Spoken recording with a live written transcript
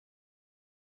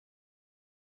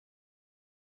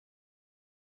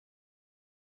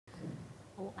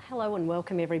Hello and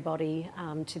welcome everybody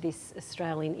to this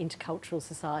Australian Intercultural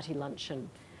Society luncheon.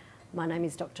 My name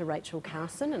is Dr. Rachel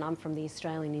Carson and I'm from the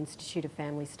Australian Institute of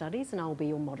Family Studies and I'll be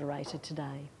your moderator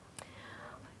today.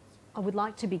 I would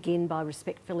like to begin by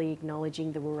respectfully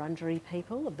acknowledging the Wurundjeri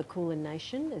people of the Kulin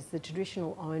Nation as the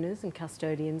traditional owners and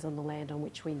custodians on the land on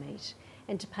which we meet,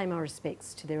 and to pay my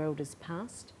respects to their elders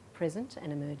past, present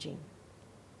and emerging.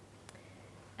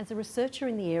 As a researcher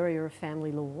in the area of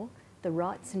family law, the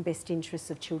rights and best interests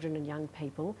of children and young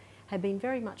people have been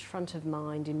very much front of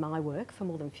mind in my work for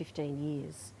more than 15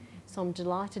 years. So I'm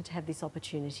delighted to have this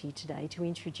opportunity today to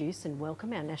introduce and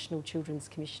welcome our National Children's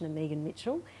Commissioner, Megan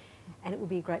Mitchell, and it will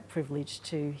be a great privilege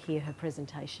to hear her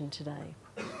presentation today.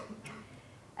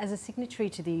 As a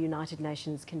signatory to the United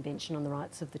Nations Convention on the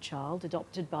Rights of the Child,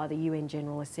 adopted by the UN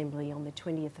General Assembly on the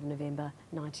 20th of November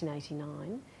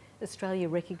 1989, Australia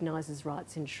recognises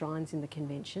rights enshrined in the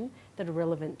Convention that are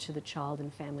relevant to the child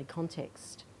and family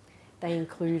context. They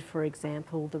include, for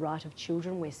example, the right of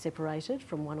children where separated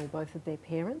from one or both of their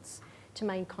parents to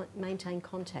maintain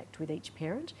contact with each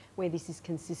parent where this is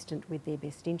consistent with their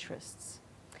best interests,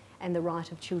 and the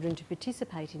right of children to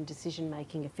participate in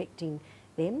decision-making affecting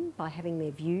them by having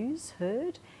their views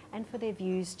heard and for their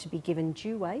views to be given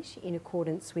due weight in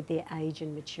accordance with their age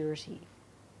and maturity.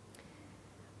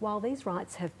 While these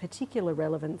rights have particular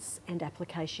relevance and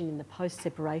application in the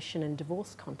post-separation and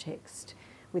divorce context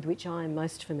with which I am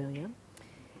most familiar,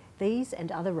 these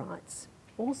and other rights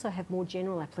also have more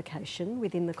general application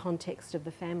within the context of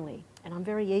the family, and I'm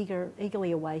very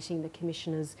eagerly awaiting the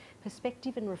Commissioner's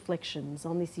perspective and reflections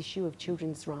on this issue of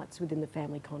children's rights within the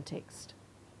family context.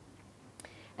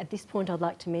 At this point, I'd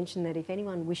like to mention that if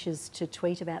anyone wishes to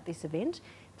tweet about this event,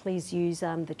 please use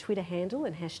the Twitter handle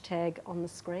and hashtag on the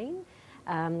screen.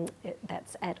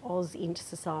 That's at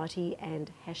AusIntSociety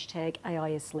and hashtag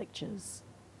AIS Lectures.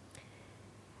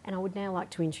 And I would now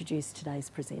like to introduce today's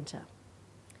presenter.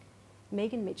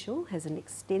 Megan Mitchell has an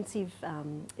extensive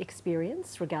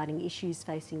experience regarding issues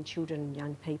facing children and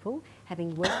young people,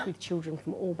 having worked with children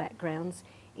from all backgrounds,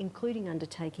 including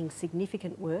undertaking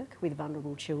significant work with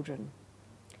vulnerable children.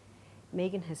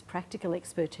 Megan has practical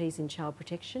expertise in child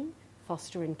protection,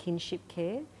 foster and kinship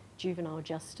care, juvenile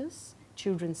justice,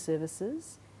 children's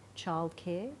services,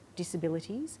 childcare,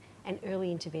 disabilities, and early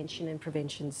intervention and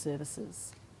prevention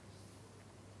services.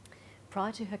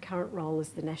 Prior to her current role as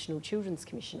the National Children's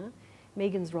Commissioner,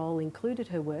 Megan's role included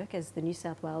her work as the New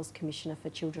South Wales Commissioner for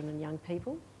Children and Young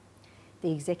People,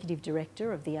 the Executive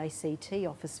Director of the ACT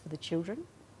Office for the Children,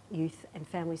 Youth and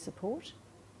Family Support,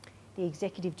 the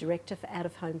Executive Director for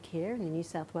Out-of-Home Care in the New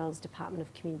South Wales Department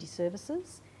of Community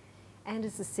Services, and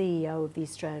as the CEO of the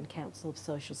Australian Council of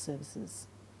Social Services.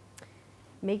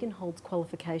 Megan holds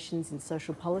qualifications in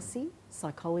social policy,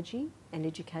 psychology and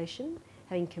education,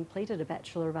 having completed a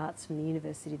Bachelor of Arts from the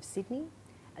University of Sydney,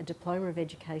 a Diploma of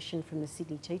Education from the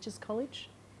Sydney Teachers College,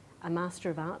 a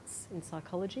Master of Arts in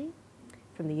Psychology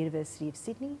from the University of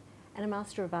Sydney, and a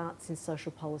Master of Arts in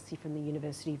Social Policy from the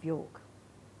University of York.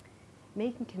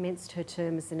 Megan commenced her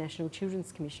term as the National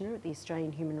Children's Commissioner at the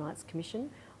Australian Human Rights Commission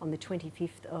on the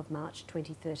 25th of March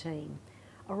 2013,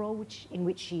 a role in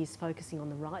which she is focusing on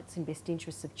the rights and best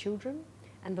interests of children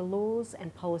and the laws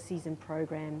and policies and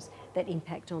programs that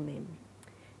impact on them.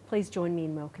 Please join me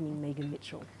in welcoming Megan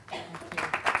Mitchell.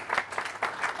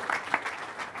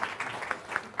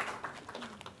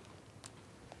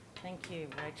 Thank you,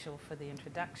 Rachel, for the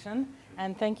introduction,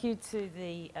 and thank you to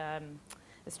the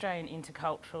Australian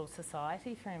Intercultural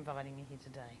Society for inviting me here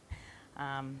today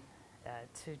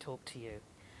to talk to you.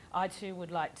 I too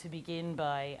would like to begin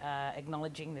by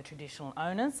acknowledging the traditional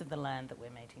owners of the land that we're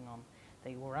meeting on,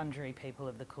 the Wurundjeri people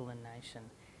of the Kulin Nation,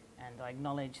 and I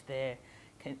acknowledge their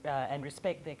and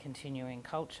respect their continuing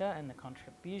culture and the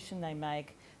contribution they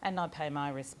make, and I pay my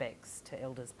respects to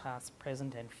elders past,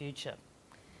 present and future.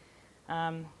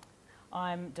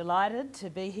 I'm delighted to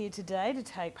be here today to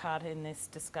take part in this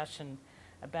discussion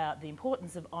about the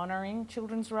importance of honouring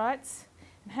children's rights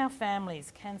and how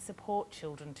families can support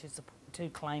children to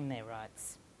claim their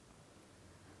rights.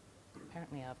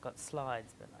 Apparently I've got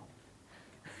slides,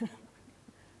 but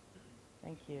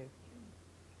thank you.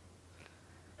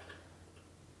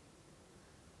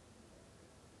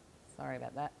 Sorry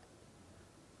about that.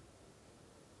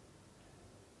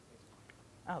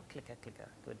 Oh, clicker,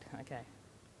 good, okay.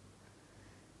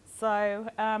 So,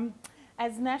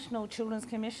 as National Children's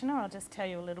Commissioner, I'll just tell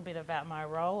you a little bit about my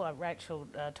role. Rachel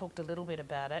talked a little bit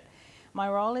about it. My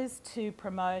role is to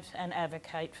promote and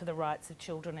advocate for the rights of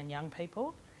children and young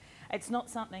people. It's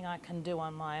not something I can do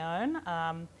on my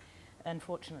own.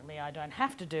 Unfortunately, I don't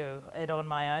have to do it on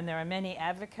my own. There are many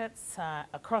advocates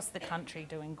across the country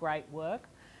doing great work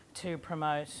to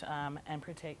promote and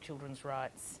protect children's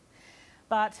rights.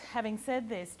 But having said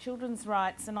this, children's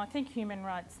rights, and I think human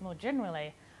rights more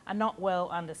generally, are not well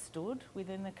understood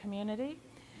within the community.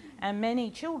 And many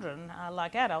children,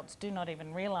 like adults, do not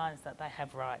even realise that they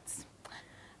have rights.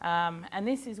 And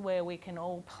this is where we can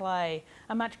all play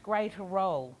a much greater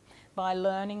role by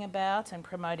learning about and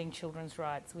promoting children's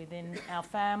rights within our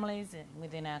families, and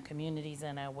within our communities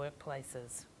and our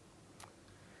workplaces.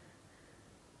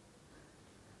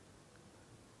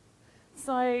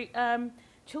 So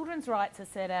children's rights are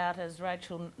set out, as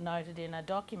Rachel noted, in a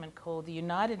document called the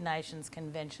United Nations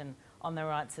Convention on the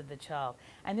Rights of the Child,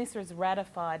 and this was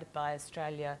ratified by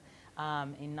Australia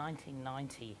in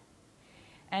 1990.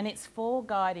 And its four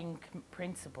guiding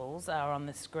principles are on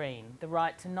the screen: the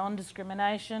right to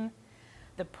non-discrimination,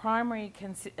 the primary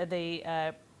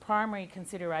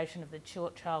consideration of the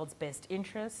child's best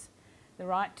interests, the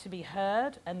right to be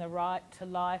heard, and the right to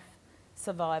life,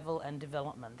 survival and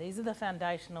development. These are the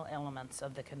foundational elements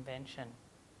of the Convention.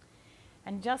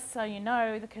 And just so you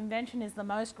know, the Convention is the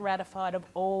most ratified of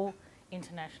all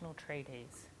international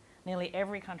treaties. Nearly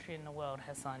every country in the world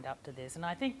has signed up to this, and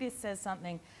I think this says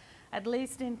something, at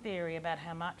least in theory, about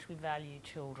how much we value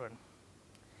children.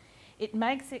 It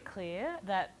makes it clear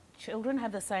that children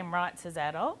have the same rights as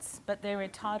adults, but they're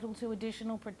entitled to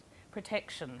additional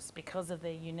protections because of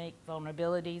their unique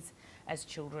vulnerabilities as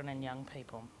children and young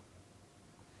people.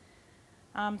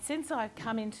 Since I've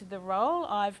come into the role,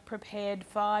 I've prepared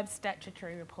 5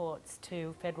 statutory reports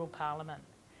to Federal Parliament.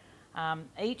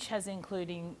 Each has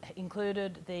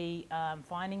included the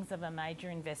findings of a major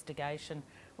investigation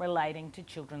relating to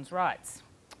children's rights.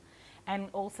 And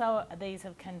also these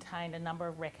have contained a number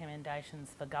of recommendations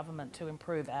for government to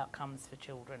improve outcomes for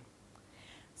children.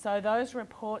 So those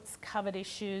reports covered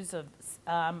issues of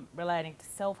relating to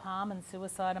self-harm and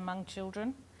suicide among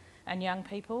children and young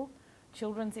people,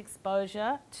 children's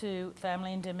exposure to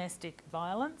family and domestic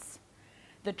violence,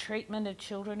 the treatment of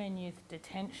children in youth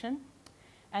detention,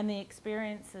 and the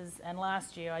experiences, and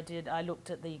last year I looked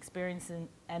at the experiences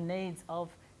and needs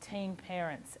of teen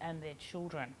parents and their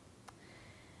children.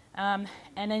 And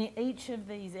in each of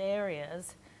these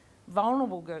areas,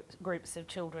 vulnerable groups of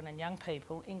children and young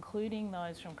people, including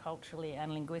those from culturally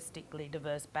and linguistically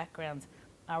diverse backgrounds,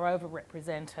 are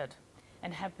overrepresented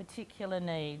and have particular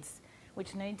needs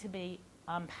which need to be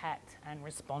unpacked and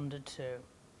responded to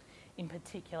in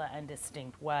particular and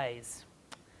distinct ways.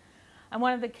 And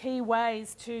one of the key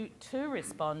ways to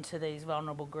respond to these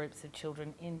vulnerable groups of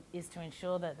children is to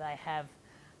ensure that they have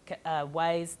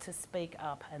ways to speak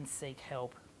up and seek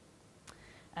help.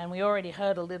 And we already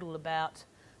heard a little about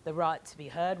the right to be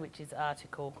heard, which is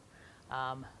Article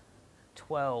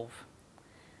 12.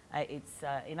 It's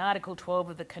in Article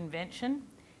 12 of the Convention,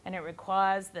 and it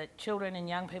requires that children and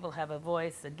young people have a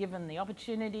voice, are given the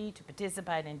opportunity to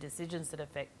participate in decisions that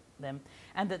affect them,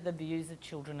 and that the views of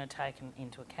children are taken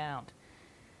into account.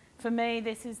 For me,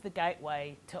 this is the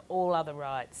gateway to all other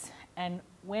rights, and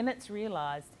when it's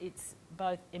realised, it's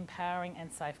both empowering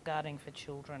and safeguarding for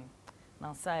children. And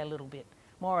I'll say a little bit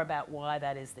more about why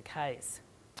that is the case.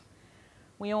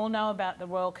 We all know about the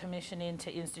Royal Commission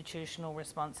into Institutional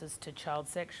Responses to Child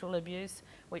Sexual Abuse,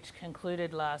 which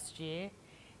concluded last year.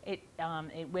 It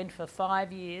went for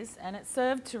 5 years, and it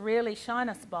served to really shine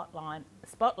a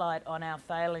spotlight on our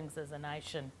failings as a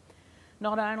nation,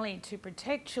 not only to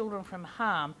protect children from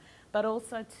harm, but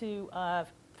also to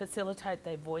facilitate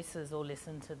their voices or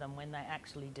listen to them when they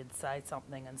actually did say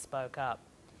something and spoke up.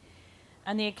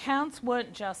 And the accounts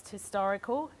weren't just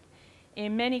historical.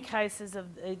 In many cases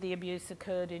of the abuse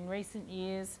occurred in recent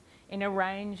years in a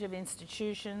range of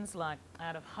institutions like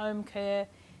out-of-home care,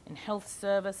 in health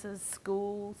services,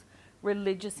 schools,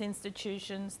 religious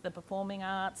institutions, the performing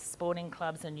arts, sporting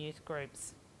clubs and youth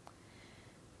groups.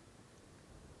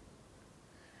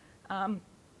 And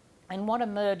what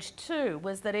emerged too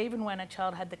was that even when a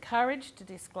child had the courage to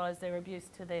disclose their abuse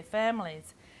to their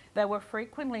families, they were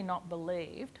frequently not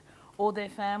believed, or their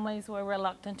families were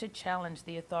reluctant to challenge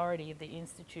the authority of the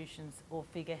institutions or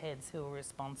figureheads who were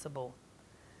responsible.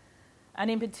 And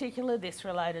in particular, this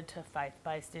related to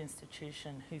faith-based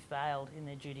institutions who failed in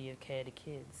their duty of care to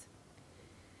kids.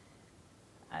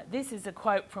 This is a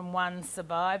quote from one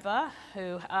survivor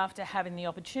who, after having the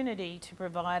opportunity to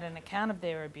provide an account of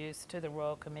their abuse to the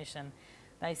Royal Commission,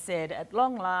 they said, "At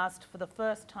long last, for the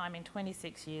first time in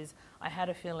 26 years, I had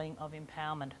a feeling of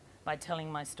empowerment by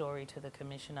telling my story to the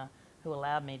Commissioner, who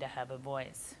allowed me to have a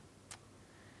voice."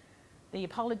 The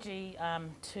apology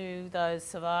to those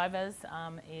survivors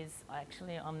is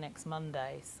actually on next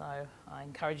Monday, so I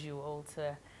encourage you all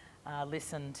to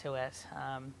listen to it.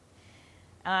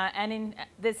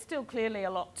 There's still clearly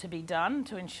a lot to be done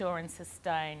to ensure and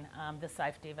sustain the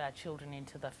safety of our children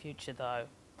into the future though.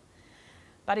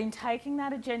 But in taking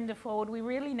that agenda forward, we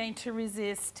really need to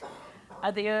resist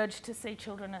the urge to see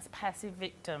children as passive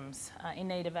victims in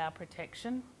need of our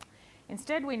protection.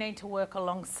 Instead, we need to work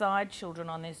alongside children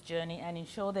on this journey and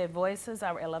ensure their voices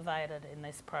are elevated in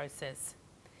this process.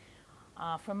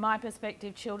 From my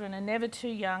perspective, children are never too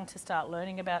young to start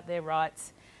learning about their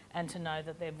rights and to know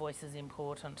that their voice is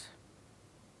important.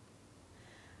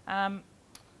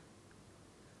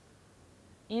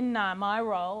 In my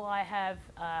role,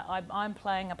 I'm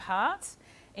playing a part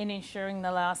in ensuring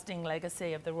the lasting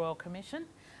legacy of the Royal Commission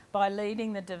by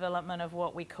leading the development of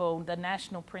what we call the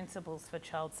National Principles for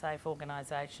Child Safe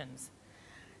Organisations.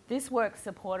 This work is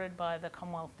supported by the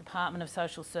Commonwealth Department of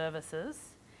Social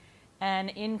Services, and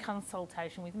in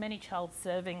consultation with many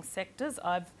child-serving sectors,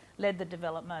 I've led the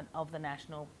development of the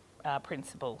National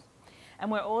Principles.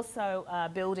 And we're also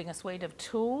building a suite of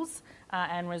tools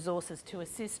and resources to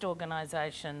assist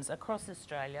organisations across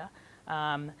Australia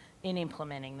in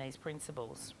implementing these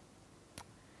principles.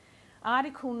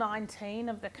 Article 19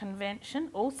 of the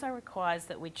Convention also requires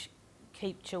that we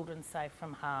keep children safe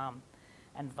from harm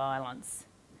and violence.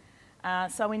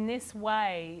 So in this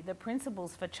way, the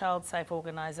Principles for Child Safe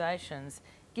Organisations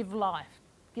gives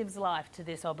life to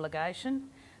this obligation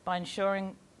by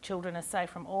ensuring children are safe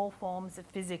from all forms of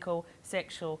physical,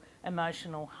 sexual,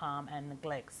 emotional harm and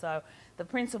neglect. So the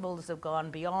principles have gone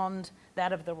beyond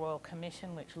that of the Royal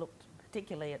Commission, which looked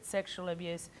particularly at sexual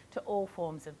abuse, to all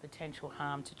forms of potential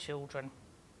harm to children.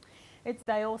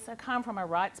 They also come from a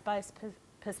rights-based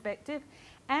perspective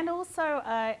and also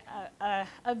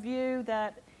a view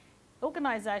that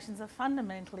organisations are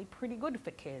fundamentally pretty good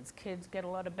for kids. Kids get a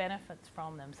lot of benefits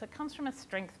from them. So it comes from a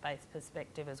strength-based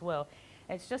perspective as well.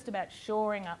 It's just about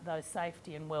shoring up those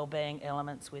safety and wellbeing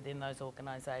elements within those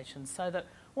organisations so that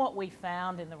what we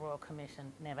found in the Royal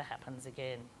Commission never happens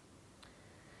again.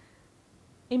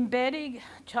 Embedding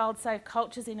child-safe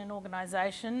cultures in an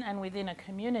organisation and within a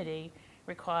community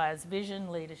requires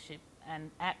vision, leadership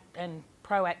and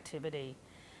proactivity,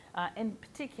 in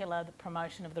particular the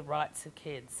promotion of the rights of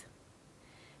kids.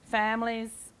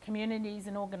 Families, communities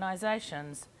and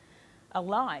organisations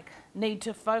alike need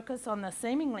to focus on the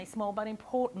seemingly small but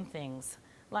important things,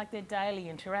 like their daily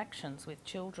interactions with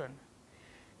children.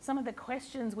 Some of the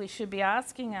questions we should be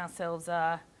asking ourselves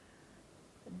are,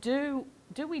 do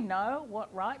we know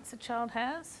what rights a child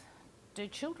has? Do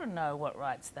children know what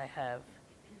rights they have?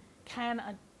 Can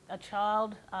a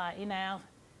child in our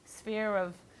sphere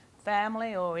of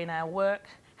family or in our work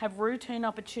have routine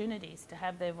opportunities to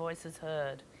have their voices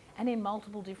heard, and in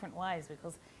multiple different ways,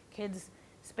 because kids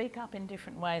speak up in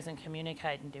different ways and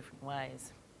communicate in different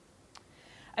ways.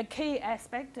 A key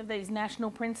aspect of these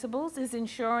national principles is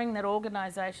ensuring that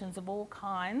organisations of all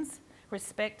kinds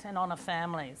respect and honour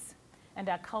families and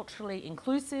are culturally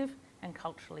inclusive and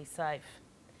culturally safe.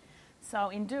 So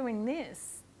in doing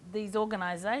this, these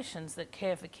organisations that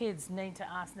care for kids need to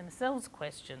ask themselves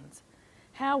questions.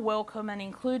 How welcome and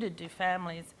included do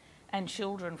families and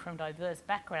children from diverse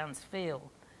backgrounds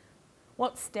feel?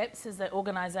 What steps is the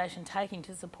organisation taking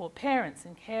to support parents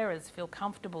and carers feel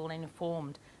comfortable and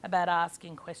informed about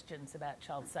asking questions about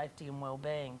child safety and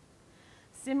wellbeing?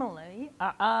 Similarly,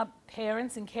 are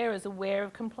parents and carers aware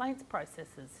of complaints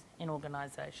processes in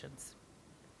organisations?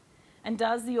 And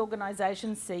does the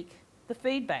organisation seek the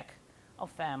feedback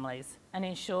of families and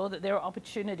ensure that there are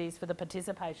opportunities for the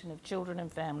participation of children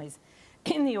and families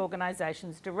in the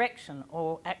organisation's direction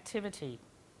or activity?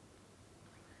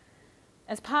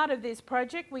 As part of this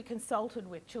project, we consulted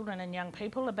with children and young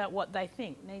people about what they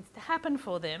think needs to happen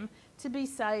for them to be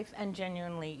safe and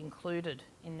genuinely included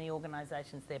in the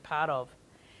organisations they're part of.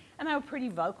 And they were pretty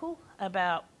vocal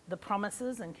about the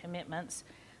promises and commitments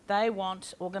they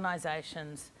want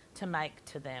organisations to make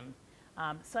to them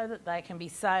so that they can be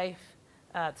safe,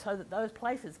 so that those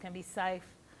places can be safe,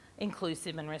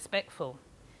 inclusive and respectful.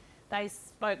 They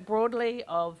spoke broadly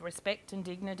of respect and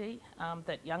dignity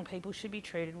that young people should be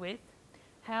treated with,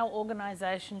 how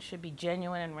organisations should be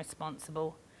genuine and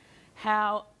responsible,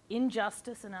 how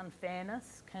injustice and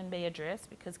unfairness can be addressed,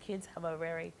 because kids have a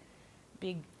very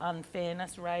big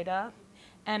unfairness radar,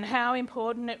 and how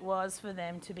important it was for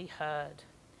them to be heard.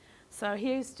 So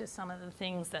here's just some of the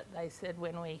things that they said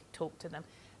when we talked to them.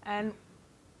 And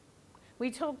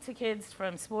we talked to kids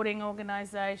from sporting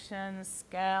organisations,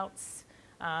 scouts,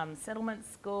 settlement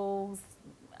schools,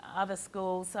 other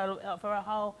schools, so for a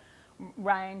whole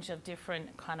range of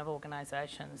different kind of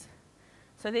organisations.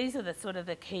 So these are the sort of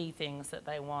the key things that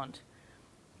they want.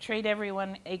 Treat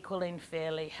everyone equally and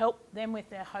fairly, help them with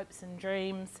their hopes and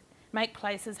dreams, make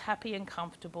places happy and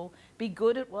comfortable, be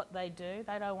good at what they do.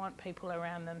 They don't want people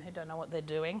around them who don't know what they're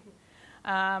doing.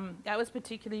 That was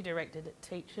particularly directed at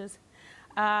teachers.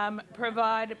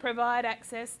 Provide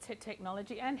access to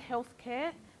technology and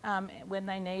healthcare when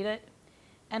they need it,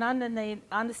 and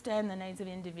understand the needs of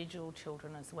individual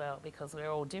children as well, because we're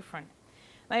all different.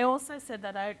 They also said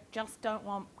that they just don't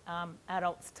want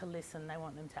adults to listen, they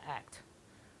want them to act.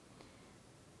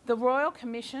 The Royal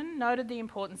Commission noted the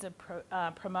importance of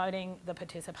promoting the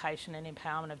participation and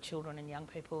empowerment of children and young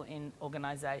people in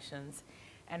organisations,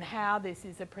 and how this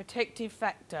is a protective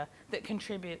factor that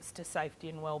contributes to safety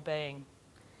and well-being.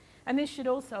 And this should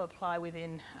also apply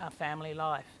within family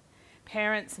life.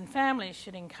 Parents and families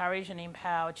should encourage and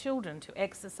empower children to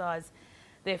exercise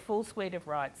their full suite of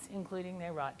rights, including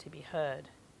their right to be heard.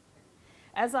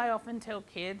 As I often tell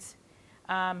kids,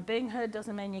 being heard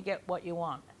doesn't mean you get what you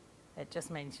want. It just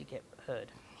means you get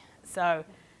heard. So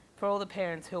for all the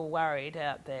parents who are worried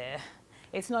out there,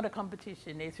 it's not a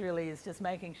competition. It really is just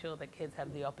making sure that kids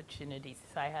have the opportunity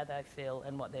to say how they feel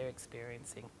and what they're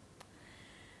experiencing.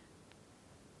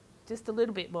 Just a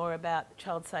little bit more about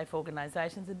child-safe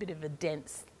organisations, a bit of a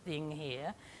dense thing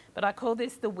here, but I call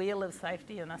this the wheel of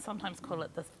safety, and I sometimes call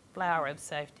it the flower of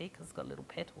safety because it's got little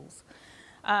petals.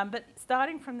 But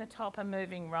starting from the top and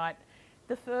moving right,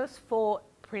 the first 4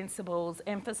 principles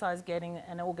emphasise getting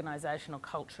an organisational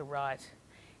culture right,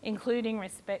 including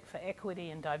respect for equity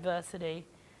and diversity,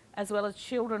 as well as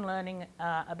children learning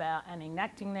about and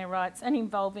enacting their rights and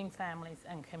involving families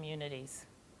and communities.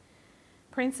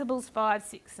 Principles 5,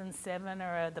 6 and 7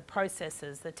 are the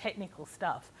processes, the technical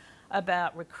stuff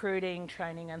about recruiting,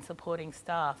 training and supporting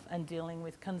staff and dealing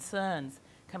with concerns,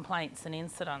 complaints and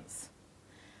incidents.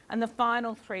 And the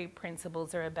final 3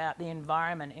 principles are about the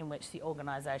environment in which the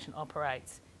organisation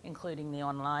operates, including the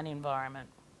online environment.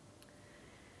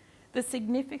 The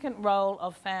significant role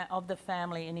of the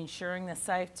family in ensuring the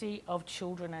safety of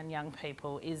children and young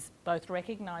people is both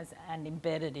recognised and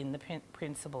embedded in the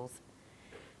principles.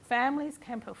 Families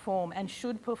can perform and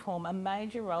should perform a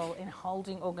major role in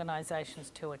holding organisations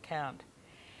to account.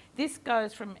 This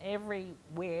goes from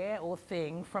everywhere or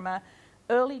thing, from an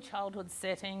early childhood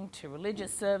setting to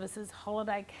religious services,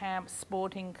 holiday camps,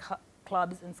 sporting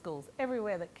clubs and schools,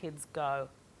 everywhere that kids go.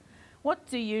 What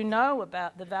do you know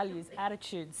about the values,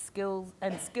 attitudes, skills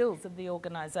of the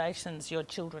organisations your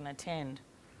children attend?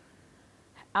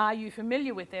 Are you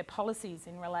familiar with their policies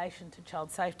in relation to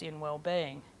child safety and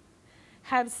well-being?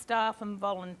 Have staff and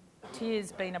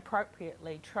volunteers been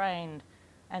appropriately trained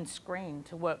and screened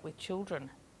to work with children?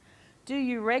 Do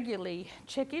you regularly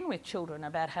check in with children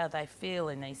about how they feel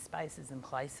in these spaces and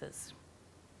places?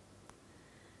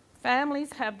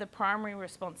 Families have the primary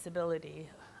responsibility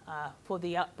for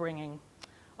the upbringing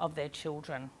of their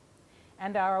children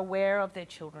and are aware of their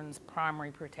children's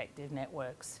primary protective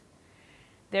networks.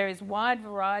 There is wide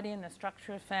variety in the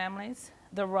structure of families,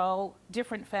 the role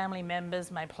different family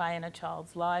members may play in a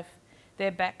child's life,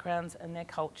 their backgrounds and their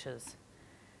cultures.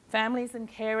 Families and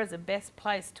carers are best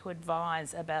placed to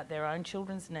advise about their own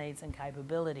children's needs and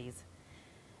capabilities,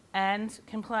 and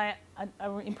can play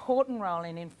an important role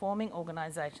in informing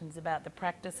organisations about the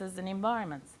practices and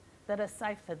environments that are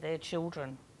safe for their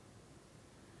children.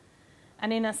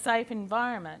 And in a safe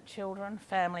environment, children,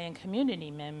 family and community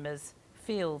members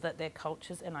feel that their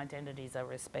cultures and identities are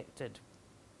respected.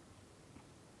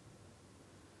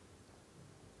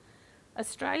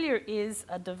 Australia is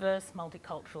a diverse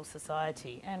multicultural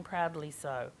society, and proudly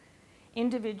so.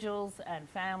 Individuals and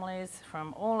families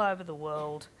from all over the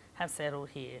world have settled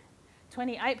here.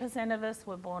 28% of us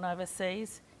were born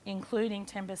overseas, including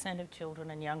 10% of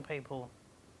children and young people.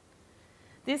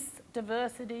 This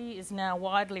diversity is now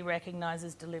widely recognised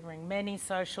as delivering many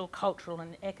social, cultural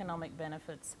and economic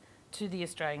benefits to the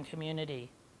Australian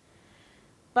community.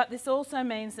 But this also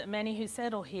means that many who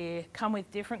settle here come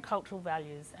with different cultural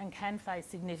values and can face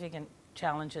significant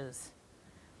challenges.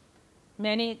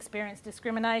 Many experience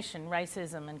discrimination,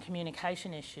 racism and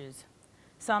communication issues.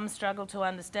 Some struggle to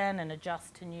understand and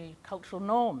adjust to new cultural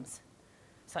norms,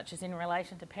 such as in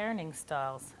relation to parenting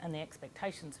styles and the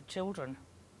expectations of children.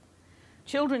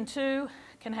 Children too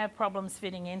can have problems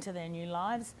fitting into their new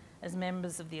lives as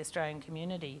members of the Australian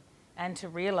community and to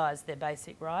realise their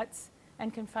basic rights,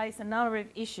 and can face a number of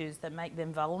issues that make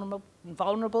them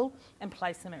vulnerable and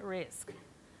place them at risk.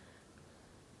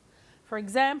 For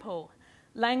example,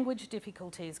 language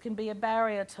difficulties can be a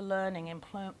barrier to learning,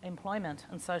 employment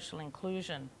and social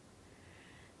inclusion.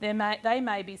 They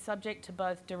may be subject to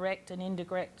both direct and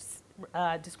indirect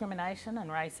discrimination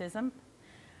and racism.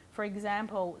 For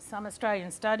example, some Australian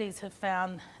studies have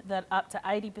found that up to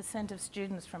 80% of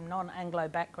students from non-Anglo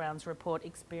backgrounds report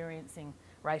experiencing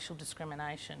racial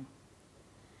discrimination.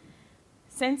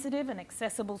 Sensitive and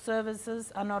accessible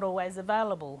services are not always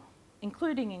available,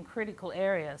 including in critical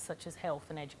areas such as health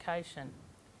and education.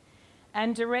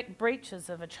 And direct breaches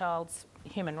of a child's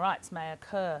human rights may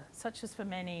occur, such as for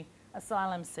many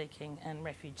asylum-seeking and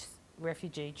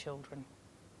refugee children.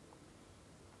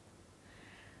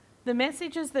 The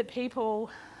messages that people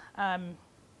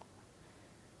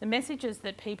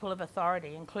of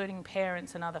authority, including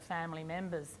parents and other family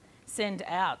members, send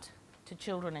out to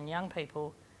children and young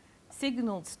people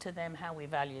signals to them how we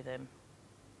value them.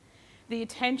 The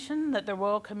attention that the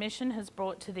Royal Commission has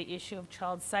brought to the issue of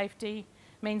child safety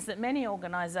means that many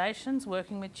organisations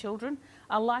working with children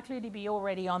are likely to be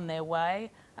already on their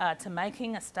way to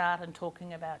making a start and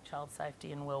talking about child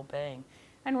safety and wellbeing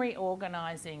and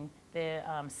reorganising their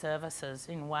services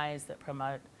in ways that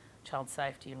promote child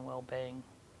safety and wellbeing.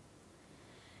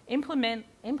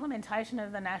 Implementation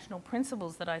of the national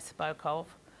principles that I spoke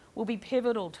of will be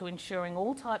pivotal to ensuring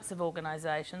all types of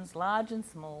organisations, large and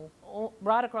small,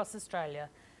 right across Australia,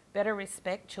 better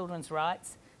respect children's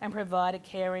rights and provide a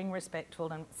caring,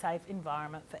 respectful and safe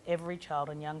environment for every child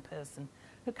and young person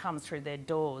who comes through their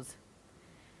doors.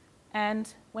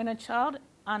 And when a child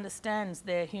understands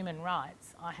their human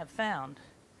rights, I have found,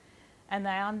 and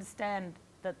they understand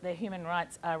that their human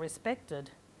rights are respected,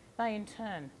 they in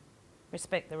turn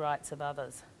respect the rights of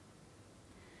others.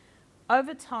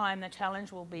 Over time, the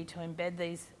challenge will be to embed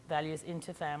these values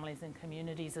into families and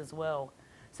communities as well,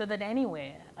 so that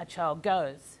anywhere a child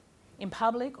goes, in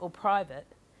public or private,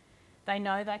 they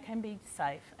know they can be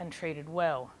safe and treated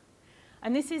well.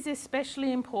 And this is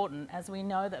especially important as we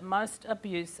know that most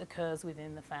abuse occurs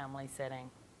within the family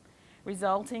setting,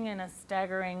 resulting in a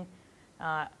staggering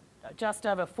just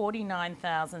over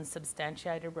 49,000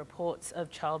 substantiated reports of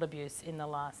child abuse in the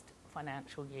last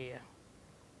financial year.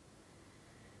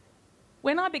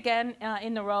 When I began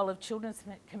in the role of Children's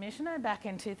Commissioner back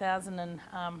in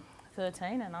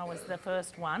 2013, and I was the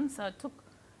first one, so it took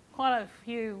quite a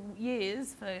few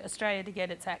years for Australia to get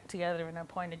its act together and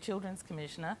appoint a Children's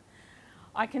Commissioner,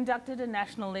 I conducted a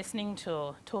national listening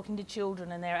tour, talking to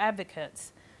children and their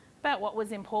advocates about what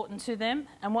was important to them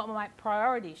and what my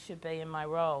priorities should be in my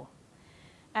role.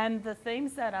 And the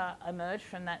themes that emerged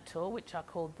from that tour, which I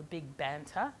called the big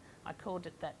banter, I called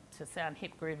it that to sound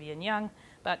hip, groovy and young,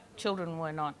 but children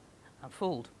were not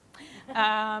fooled.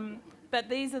 But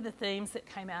these are the themes that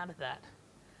came out of that.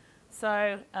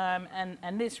 So,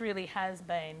 and this really has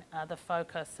been the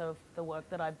focus of the work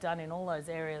that I've done in all those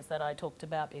areas that I talked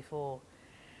about before.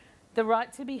 The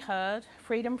right to be heard,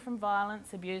 freedom from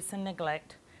violence, abuse and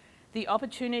neglect, the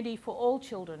opportunity for all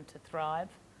children to thrive,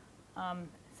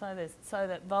 so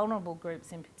that vulnerable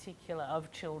groups in particular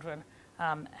of children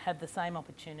have the same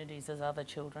opportunities as other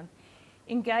children.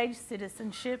 Engaged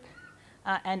citizenship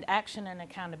and action and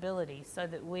accountability so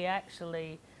that we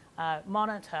actually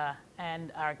monitor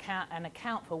and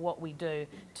account for what we do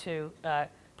to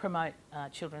promote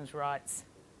children's rights.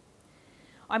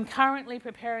 I'm currently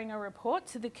preparing a report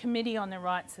to the Committee on the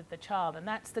Rights of the Child, and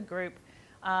that's the group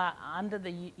under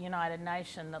the United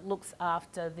Nations that looks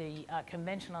after the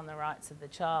Convention on the Rights of the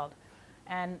Child.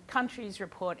 And countries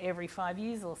report every 5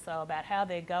 years or so about how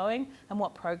they're going and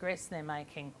what progress they're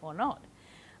making or not.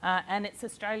 And it's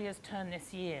Australia's turn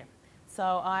this year.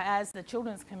 So as the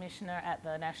Children's Commissioner at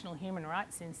the National Human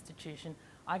Rights Institution,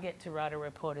 I get to write a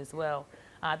report as well.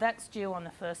 That's due on the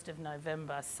 1st of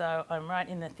November, so I'm right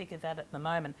in the thick of that at the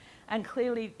moment. And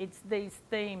clearly it's these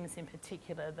themes in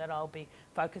particular that I'll be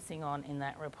focusing on in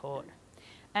that report.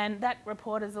 And that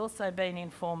report has also been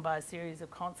informed by a series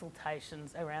of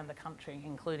consultations around the country,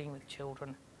 including with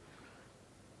children.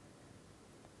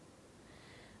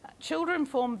 Children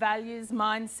form values,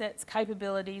 mindsets,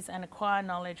 capabilities and acquire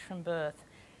knowledge from birth.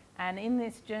 And in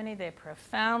this journey, they're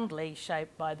profoundly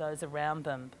shaped by those around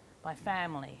them, by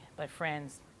family, by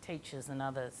friends, teachers and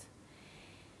others.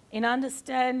 In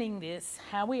understanding this,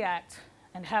 how we act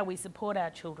and how we support our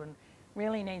children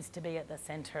really needs to be at the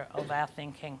centre of our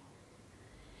thinking.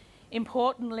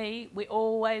 Importantly, we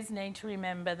always need to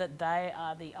remember that they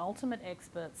are the ultimate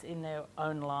experts in their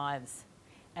own lives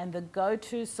and the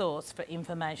go-to source for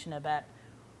information about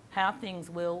how things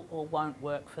will or won't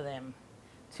work for them.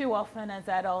 Too often as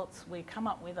adults, we come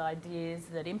up with ideas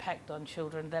that impact on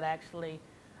children that actually,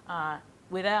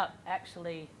 without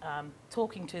actually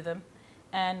talking to them,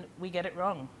 and we get it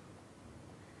wrong.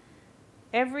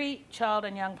 Every child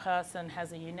and young person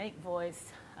has a unique voice,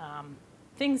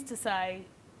 things to say,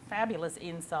 fabulous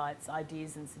insights,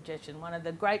 ideas and suggestions. One of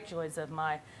the great joys of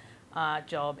my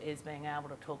job is being able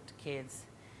to talk to kids.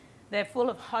 They're full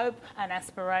of hope and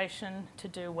aspiration to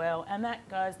do well, and that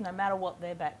goes no matter what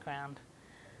their background.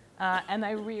 and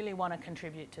they really want to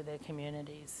contribute to their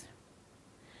communities.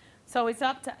 So it's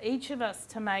up to each of us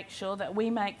to make sure that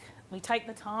we take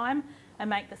the time and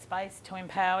make the space to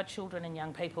empower children and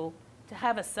young people to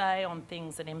have a say on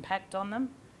things that impact on them,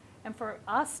 and for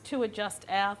us to adjust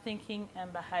our thinking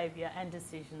and behaviour and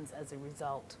decisions as a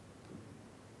result.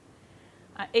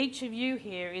 Each of you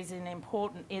here is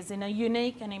in a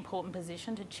unique and important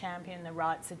position to champion the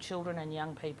rights of children and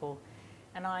young people.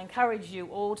 And I encourage you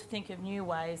all to think of new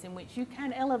ways in which you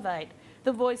can elevate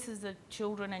the voices of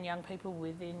children and young people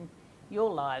within your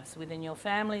lives, within your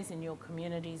families, in your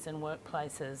communities and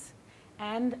workplaces,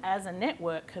 and as a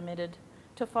network committed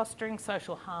to fostering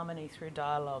social harmony through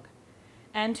dialogue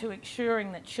and to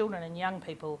ensuring that children and young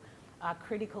people are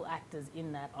critical actors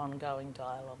in that ongoing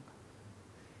dialogue.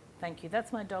 Thank you.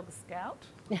 That's my dog, Scout.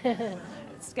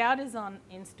 Scout is on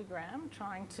Instagram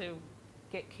trying to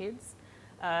get kids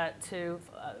to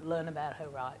learn about her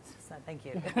rights. So thank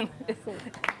you.